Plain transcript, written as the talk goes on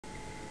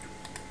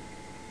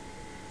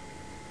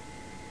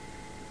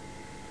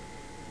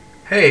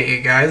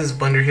Hey guys, it's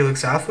Blender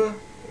Helix Alpha,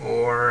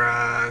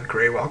 or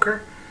Gray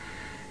Walker,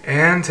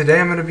 and today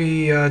I'm going to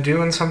be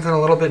doing something a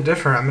little bit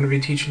different. I'm going to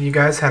be teaching you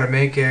guys how to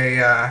make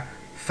a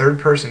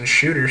third-person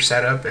shooter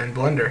setup in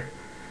Blender.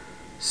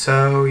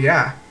 So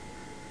yeah,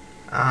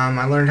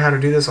 I learned how to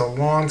do this a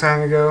long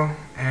time ago,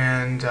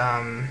 and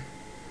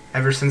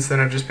ever since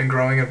then I've just been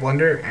growing in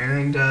Blender,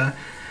 and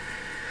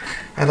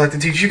I'd like to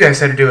teach you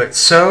guys how to do it.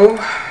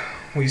 So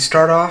we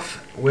start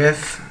off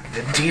with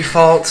the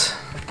default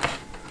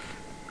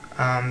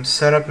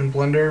setup in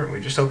Blender.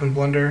 We just open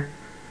Blender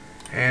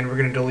and we're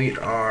going to delete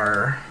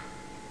our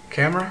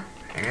camera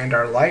and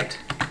our light,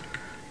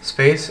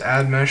 space,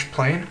 add mesh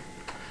plane,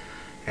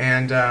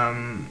 and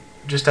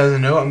just as a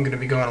note, I'm going to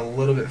be going a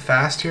little bit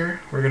fast here.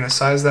 We're going to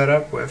size that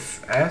up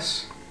with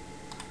S.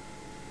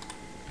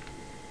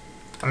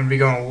 I'm going to be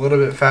going a little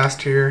bit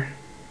fast here.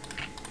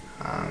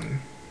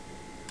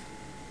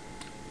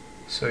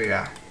 So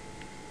yeah,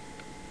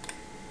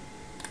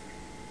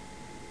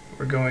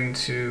 we're going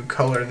to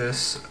color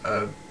this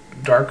a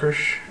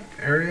darkish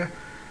area,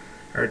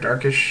 or a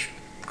darkish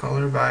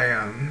color, by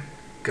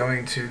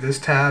going to this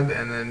tab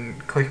and then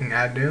clicking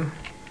Add New,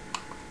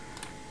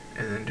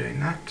 and then doing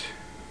that.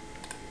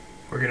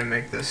 We're going to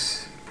make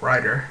this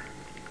brighter.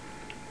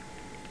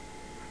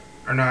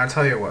 Or no, I'll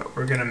tell you what,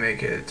 we're going to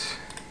make it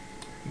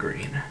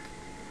green,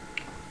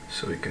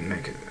 so we can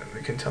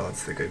tell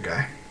it's the good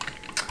guy.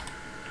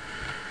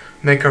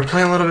 Make our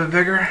plane a little bit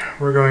bigger.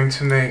 We're going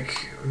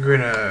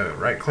to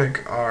right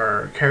click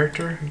our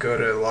character, go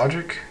to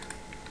logic,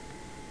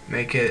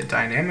 make it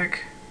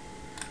dynamic,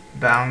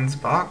 bounds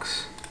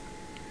box,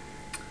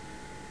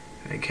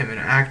 make him an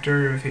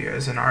actor if he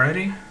isn't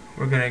already.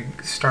 We're going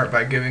to start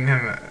by giving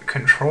him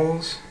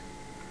controls,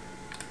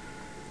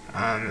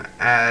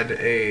 add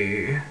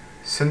a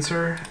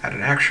sensor, add an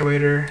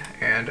actuator,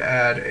 and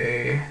add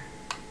a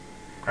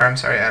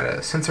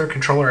sensor,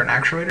 controller, and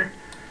actuator.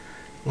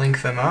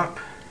 Link them up.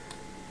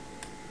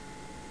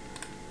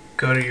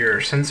 Go to your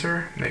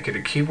sensor, make it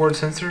a keyboard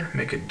sensor,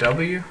 make it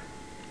W.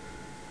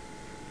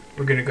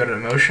 We're going to go to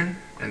motion,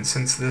 and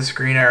since this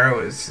green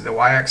arrow is the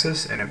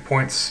y-axis and it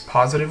points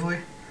positively,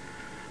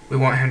 we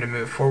want him to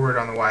move forward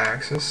on the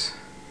y-axis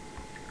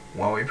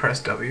while we press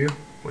W,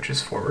 which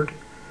is forward.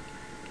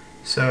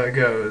 So it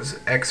goes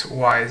X,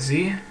 Y,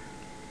 Z.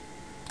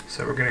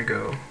 So we're going to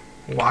go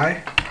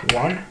Y, 1.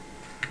 I'm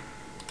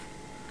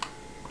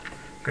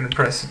going to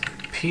press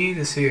P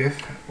to see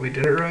if we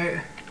did it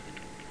right.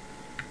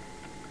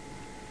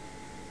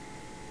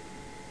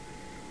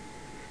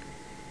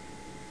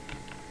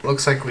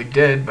 Looks like we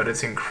did, but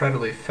it's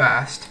incredibly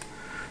fast.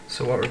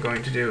 So what we're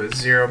going to do is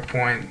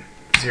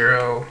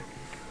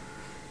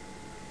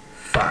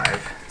 0.05.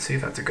 See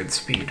if that's a good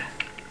speed.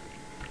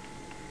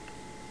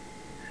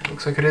 It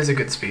looks like it is a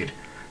good speed.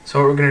 So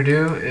what we're going to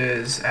do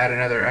is add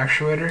another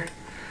actuator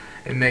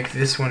and make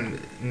this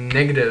one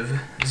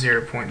negative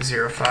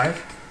 0.05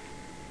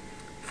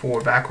 for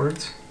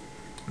backwards.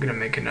 We're going to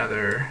make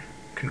another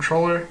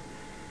controller,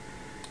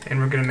 and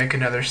we're going to make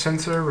another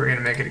sensor. We're going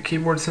to make it a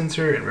keyboard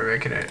sensor, and we're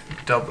making it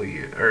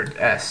W, or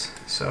S,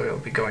 so it'll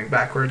be going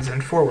backwards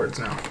and forwards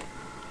now.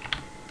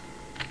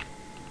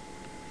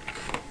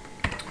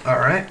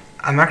 Alright,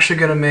 I'm actually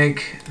going to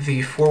make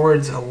the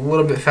forwards a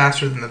little bit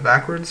faster than the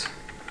backwards,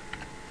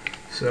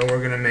 so we're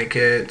going to make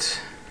it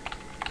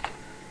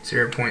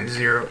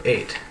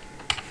 0.08.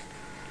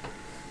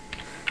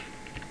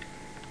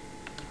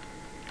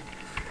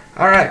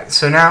 Alright,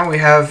 so now we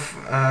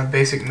have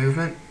basic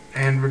movement,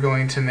 and we're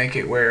going to make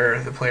it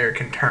where the player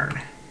can turn.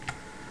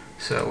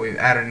 So we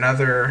add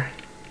another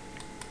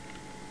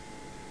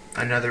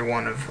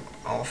one of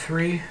all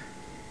three.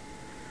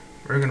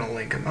 We're going to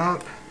link them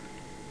up,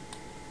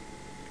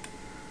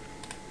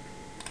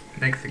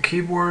 make the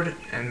keyboard,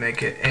 and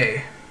make it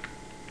A.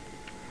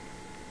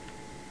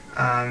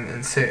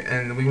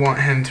 And we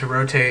want him to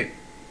rotate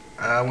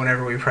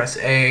whenever we press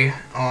A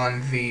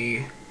on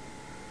the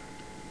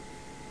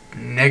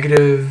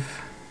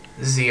negative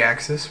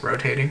Z-axis,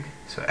 rotating.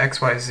 So X,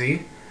 Y,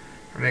 Z,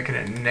 we're making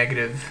it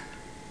negative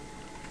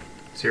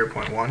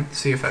 0.1.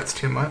 See if that's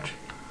too much.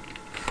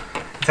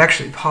 It's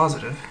actually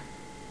positive,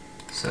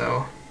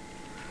 so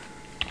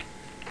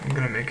I'm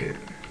gonna make it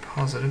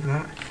positive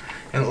that.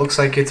 And it looks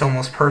like it's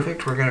almost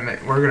perfect. We're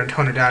gonna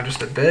tone it down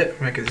just a bit.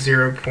 Make it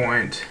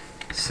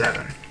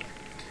 0.7.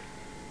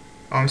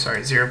 Oh, I'm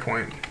sorry,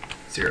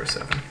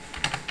 0.07.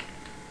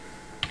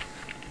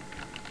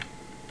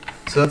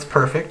 So that's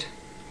perfect.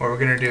 What we're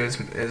gonna do is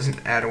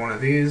add one of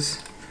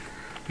these.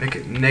 Make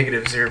it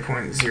negative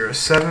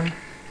 0.07.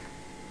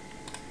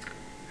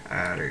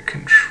 Add a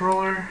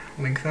controller,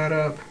 link that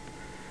up,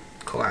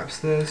 collapse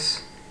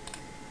this,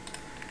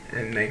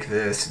 and make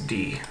this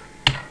D.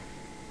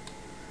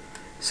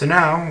 So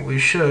now we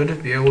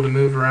should be able to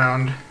move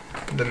around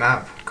the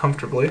map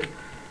comfortably.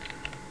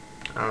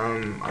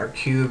 Our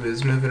cube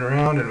is moving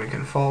around and we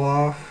can fall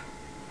off.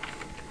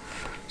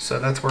 So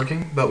that's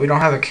working, but we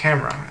don't have a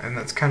camera, and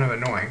that's kind of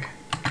annoying.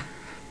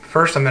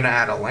 First I'm going to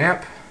add a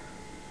lamp.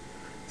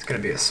 It's going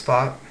to be a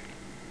spot.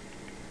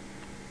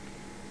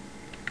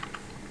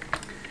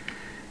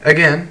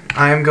 Again,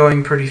 I am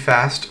going pretty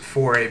fast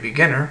for a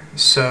beginner,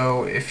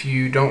 so if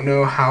you don't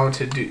know how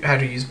to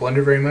use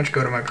Blender very much,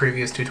 go to my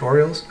previous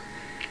tutorials.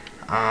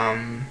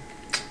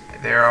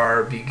 There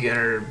are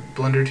beginner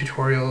Blender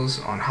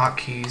tutorials on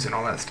hotkeys and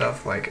all that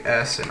stuff, like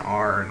S and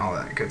R and all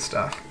that good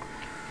stuff.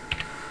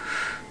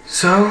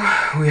 So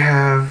we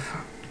have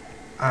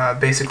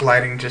basic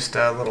lighting, just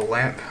a little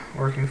lamp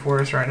working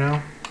for us right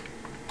now.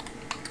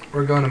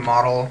 We're going to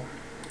model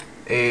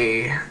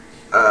a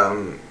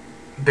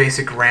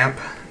basic ramp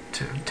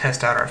to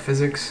test out our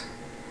physics,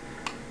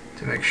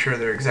 to make sure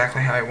they're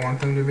exactly how I want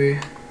them to be.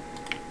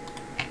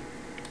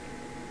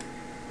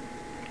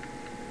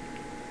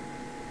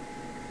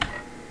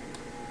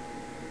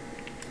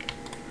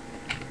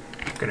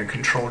 I'm going to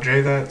Control J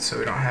that so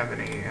we don't have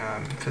any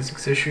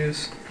physics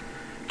issues.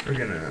 We're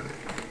going to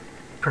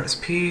press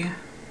P,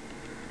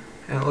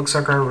 and it looks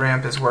like our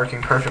ramp is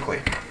working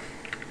perfectly.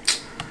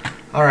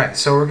 Alright,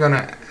 so we're going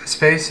to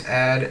space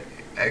add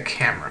a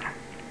camera.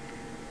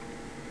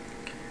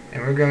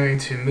 And we're going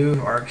to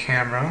move our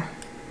camera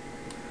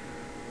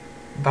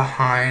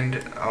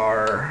behind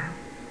our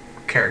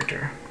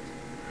character.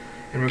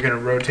 And we're going to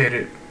rotate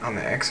it on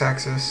the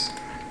x-axis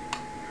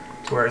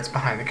to where it's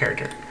behind the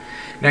character.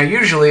 Now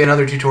usually in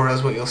other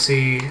tutorials what you'll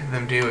see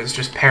them do is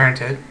just parent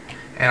it,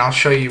 and I'll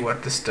show you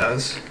what this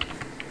does.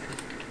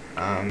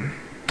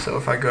 So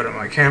if I go to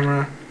my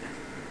camera,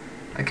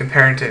 I can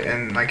parent it,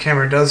 and my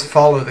camera does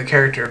follow the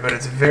character, but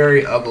it's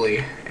very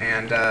ugly,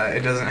 and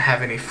it doesn't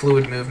have any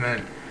fluid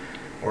movement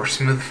or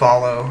smooth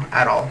follow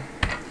at all.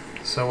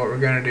 So what we're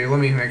going to do, let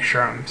me make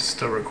sure I'm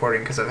still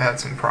recording because I've had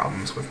some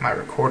problems with my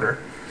recorder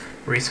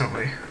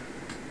recently.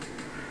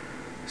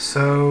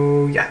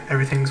 So yeah,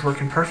 everything's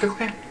working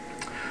perfectly.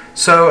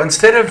 So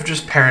instead of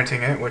just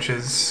parenting it, which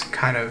is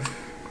kind of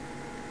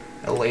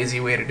a lazy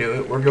way to do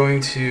it, we're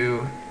going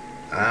to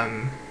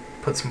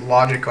put some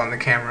logic on the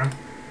camera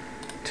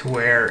to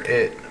where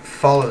it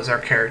follows our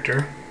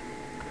character.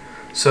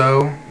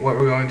 So what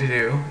we're going to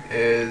do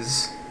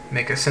is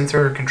make a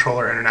sensor, a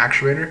controller, and an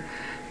actuator.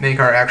 Make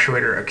our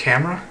actuator a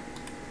camera.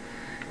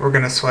 We're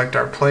going to select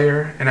our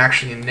player and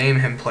actually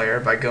name him player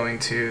by going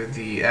to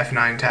the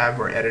F9 tab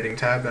or editing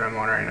tab that I'm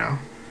on right now.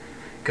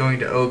 Going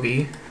to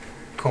OB,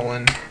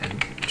 colon,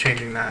 and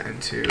changing that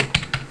into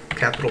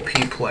capital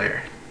P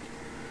player.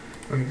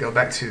 We're going to go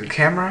back to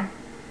camera,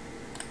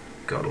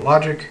 go to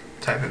logic,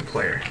 type in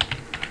player.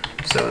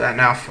 So that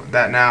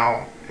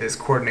now is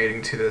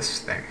coordinating to this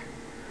thing.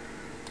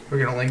 We're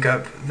going to link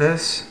up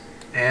this,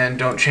 and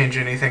don't change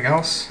anything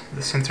else.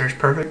 The sensor is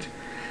perfect.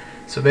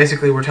 So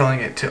basically we're telling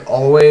it to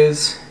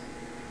always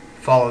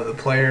follow the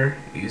player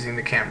using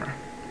the camera.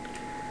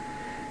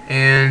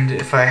 And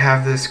if I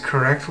have this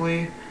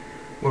correctly,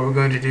 what we're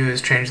going to do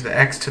is change the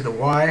X to the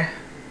Y,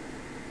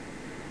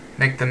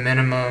 make the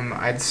minimum,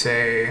 I'd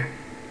say,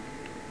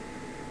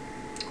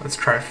 let's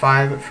try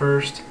 5 at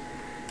first,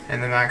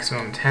 and the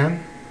maximum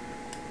 10.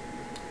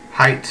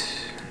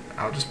 Height,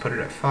 I'll just put it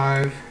at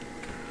 5.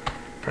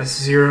 Press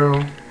 0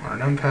 on our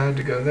numpad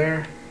to go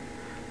there.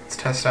 Let's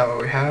test out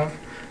what we have.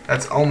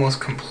 That's almost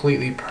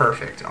completely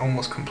perfect.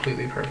 Almost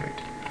completely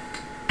perfect.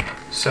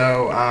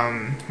 So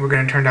we're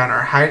going to turn down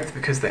our height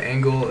because the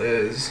angle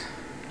is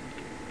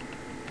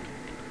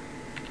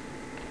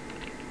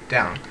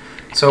down.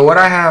 So what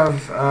I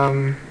have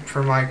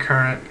for my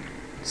current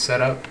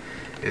setup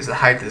is the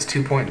height is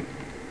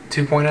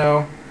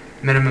 2.0,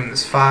 minimum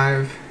is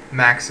 5,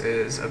 max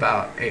is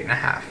about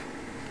 8.5.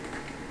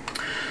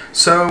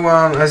 So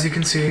as you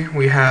can see,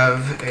 we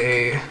have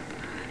a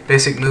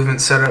basic movement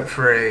setup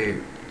for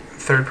a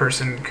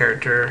third-person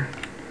character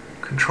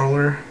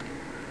controller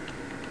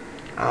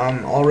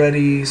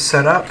already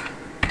set up,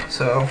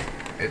 so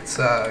it's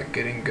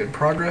getting good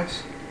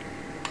progress.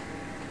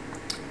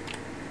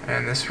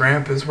 And this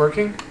ramp is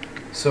working.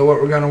 So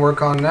what we're going to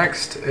work on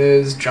next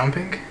is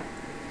jumping.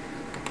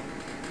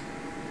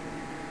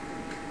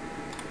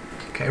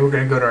 Okay, we're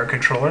going to go to our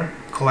controller,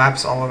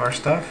 collapse all of our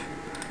stuff.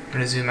 I'm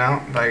going to zoom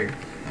out by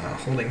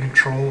holding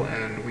control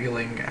and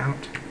wheeling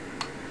out.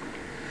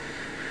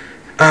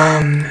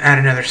 Add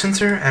another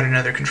sensor, add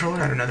another controller,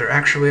 add another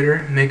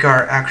actuator. Make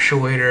our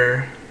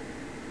actuator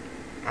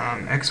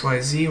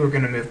XYZ. We're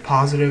going to move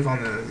positive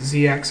on the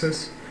Z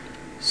axis.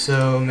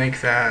 So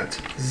make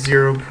that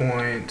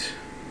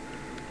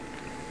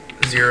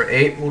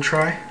 0.08 we'll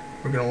try.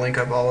 We're going to link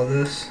up all of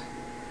this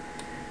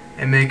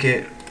and make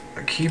it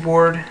a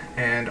keyboard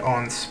and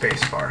on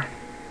spacebar.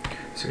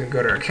 So we can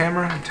go to our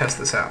camera and test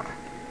this out.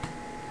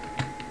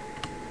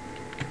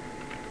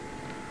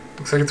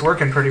 Looks like it's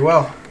working pretty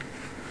well.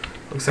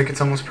 Looks like it's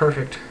almost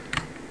perfect.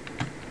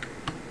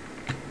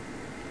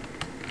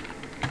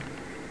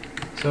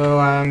 So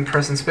I'm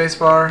pressing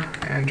spacebar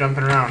and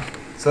jumping around.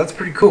 So that's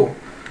pretty cool.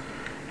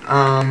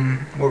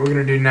 What we're going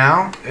to do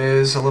now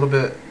is a little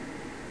bit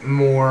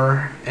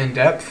more in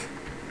depth.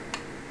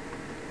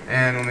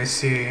 And let me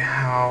see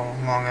how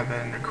long I've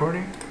been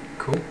recording.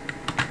 Cool.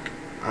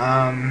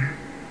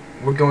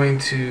 We're going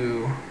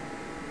to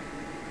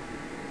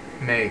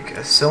make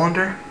a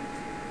cylinder.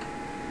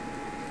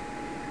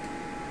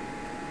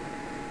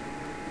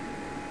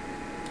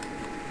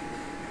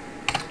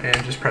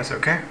 and just press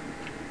OK.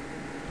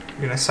 We're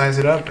going to size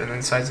it up and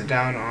then size it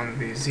down on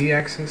the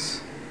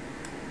Z-axis.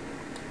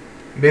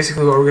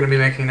 Basically what we're going to be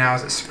making now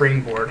is a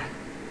springboard.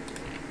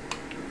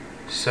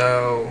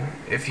 So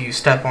if you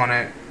step on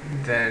it,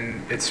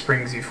 then it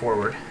springs you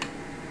forward,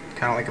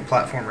 kind of like a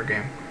platformer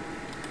game.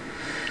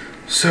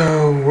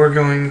 So we're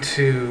going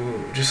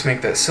to just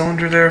make that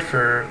cylinder there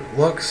for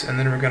looks, and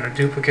then we're going to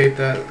duplicate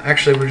that.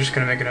 Actually, we're just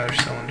going to make another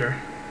cylinder.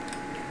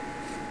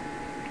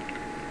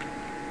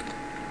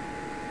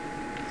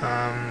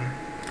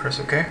 Press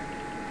OK.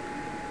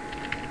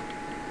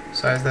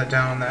 Size that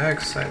down on the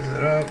X, size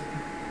it up.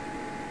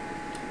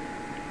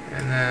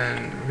 And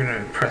then we're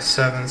going to press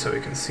 7 so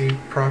we can see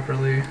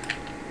properly.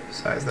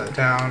 Size that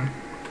down.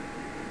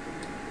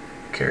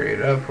 Carry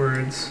it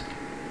upwards.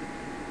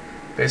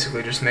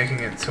 Basically just making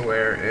it to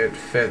where it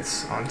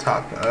fits on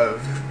top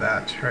of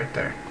that right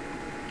there.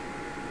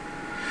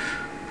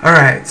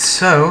 Alright,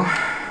 so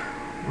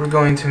we're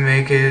going to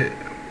make it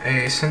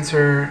a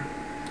sensor,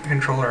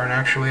 controller, and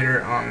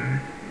actuator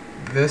on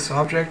this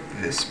object,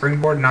 this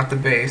springboard, not the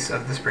base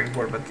of the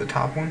springboard, but the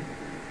top one.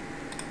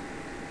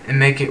 And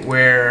make it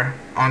where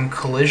on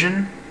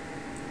collision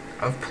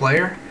of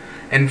player,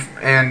 and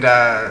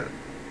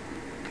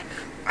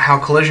how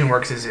collision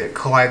works is it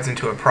collides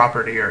into a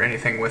property or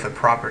anything with a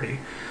property.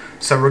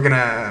 So we're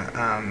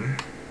gonna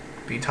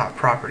be top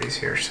properties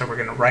here. So we're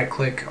gonna right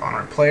click on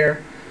our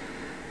player,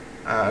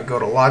 go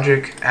to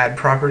logic, add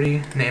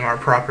property, name our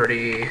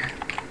property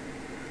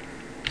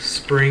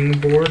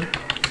springboard,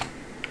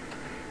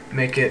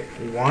 make it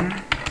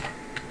 1,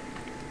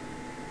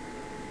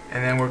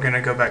 and then we're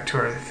gonna go back to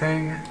our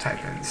thing,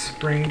 type in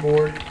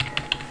springboard.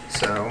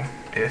 So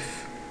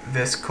if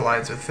this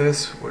collides with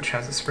this, which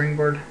has a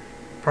springboard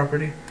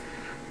property,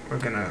 we're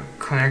gonna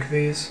connect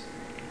these.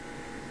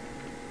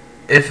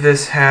 If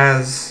this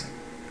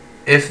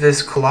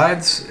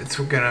collides, it's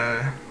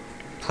gonna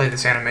play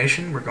this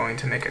animation. We're going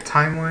to make a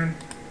timeline.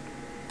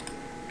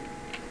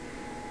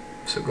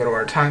 So go to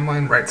our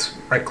timeline,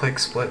 right click,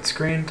 split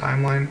screen,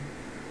 timeline,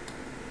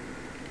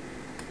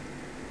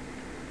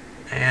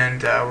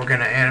 and we're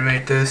gonna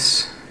animate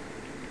this.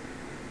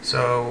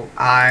 So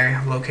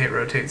I locate,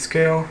 rotate,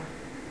 scale.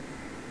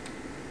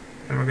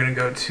 And we're going to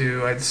go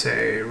to, I'd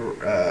say,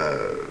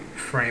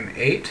 frame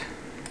 8,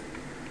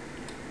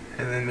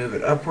 and then move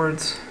it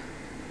upwards.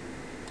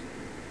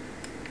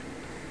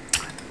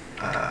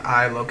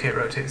 I locate,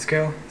 rotate,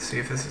 scale. See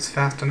if this is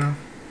fast enough.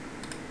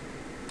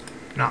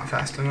 Not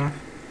fast enough.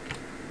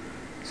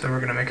 So we're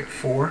going to make it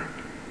 4.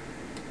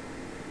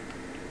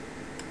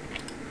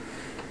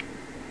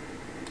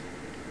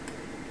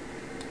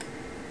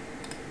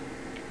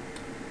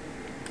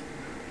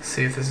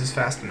 See if this is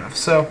fast enough.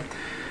 So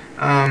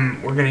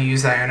we're going to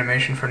use that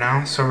animation for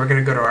now. So we're going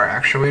to go to our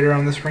actuator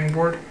on the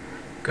springboard,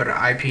 go to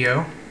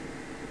IPO,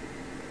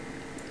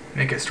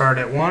 make it start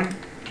at 1,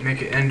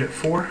 make it end at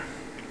 4,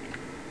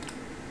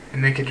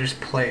 and make it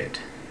just play it.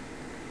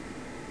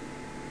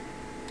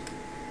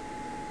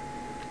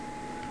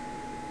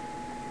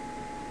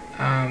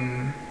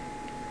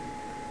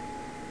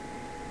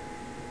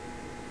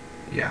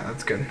 Yeah,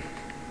 that's good.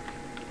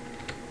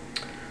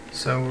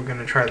 So we're going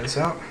to try this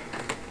out.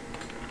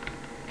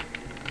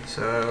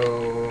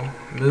 So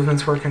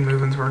movement's working, We're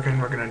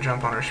going to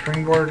jump on our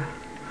springboard,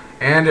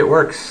 and it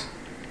works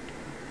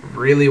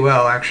really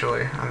well,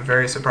 actually. I'm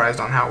very surprised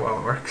on how well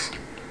it works.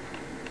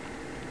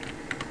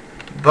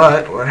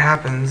 But what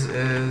happens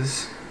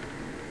is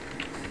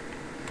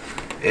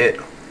it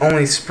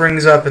only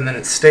springs up and then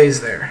it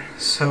stays there.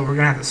 So we're going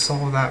to have to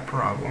solve that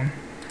problem.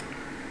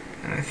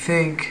 And I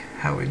think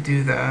how we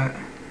do that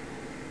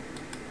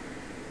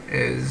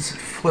is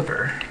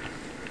flipper.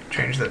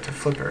 Change that to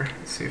flipper.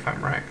 Let's see if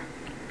I'm right.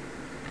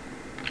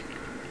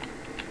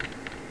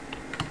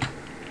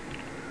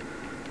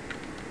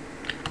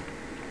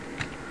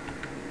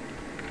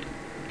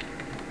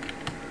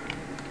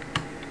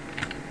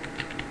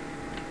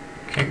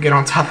 Can't get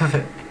on top of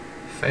it.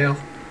 Fail.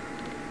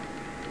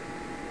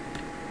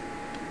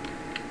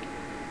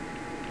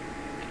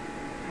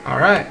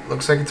 Alright,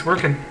 looks like it's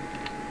working.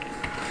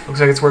 Looks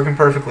like it's working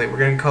perfectly. We're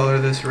going to color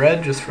this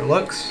red just for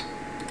looks.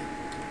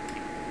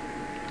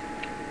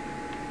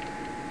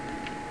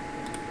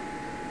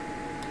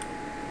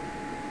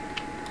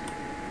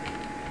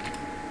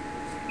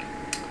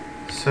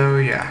 So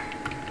yeah,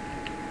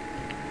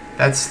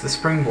 that's the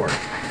springboard.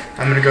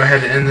 I'm going to go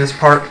ahead and end this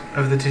part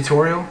of the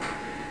tutorial,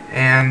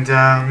 and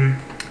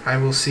I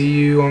will see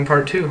you on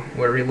part 2,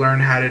 where we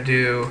learn how to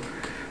do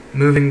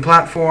moving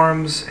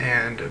platforms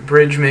and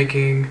bridge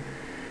making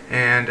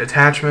and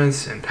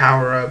attachments and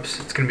power-ups.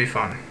 It's going to be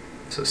fun.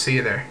 So see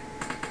you there.